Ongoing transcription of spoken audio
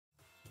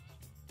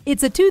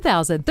It's a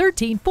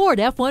 2013 Ford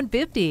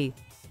F-150.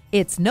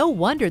 It's no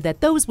wonder that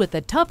those with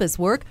the toughest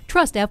work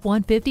trust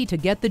F-150 to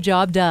get the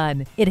job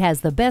done. It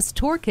has the best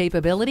torque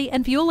capability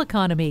and fuel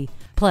economy,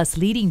 plus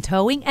leading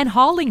towing and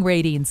hauling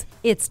ratings.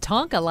 Its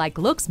Tonka-like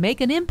looks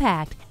make an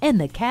impact, and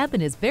the cabin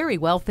is very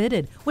well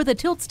fitted with a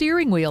tilt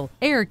steering wheel,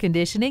 air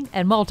conditioning,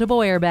 and multiple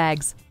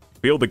airbags.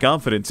 Feel the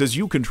confidence as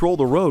you control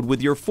the road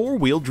with your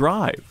four-wheel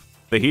drive.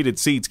 The heated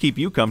seats keep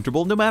you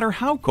comfortable no matter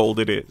how cold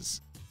it is.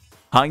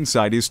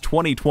 Hindsight is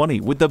 20/20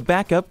 with the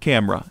backup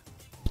camera.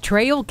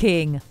 Trail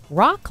king,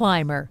 rock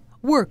climber,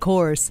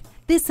 workhorse.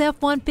 This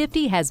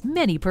F-150 has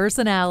many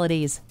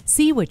personalities.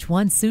 See which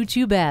one suits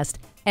you best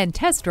and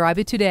test drive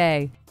it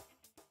today.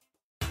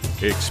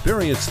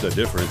 Experience the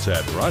difference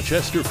at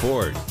Rochester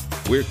Ford.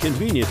 We're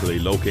conveniently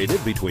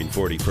located between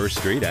 41st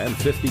Street and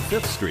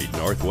 55th Street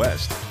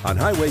Northwest on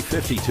Highway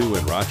 52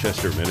 in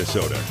Rochester,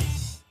 Minnesota.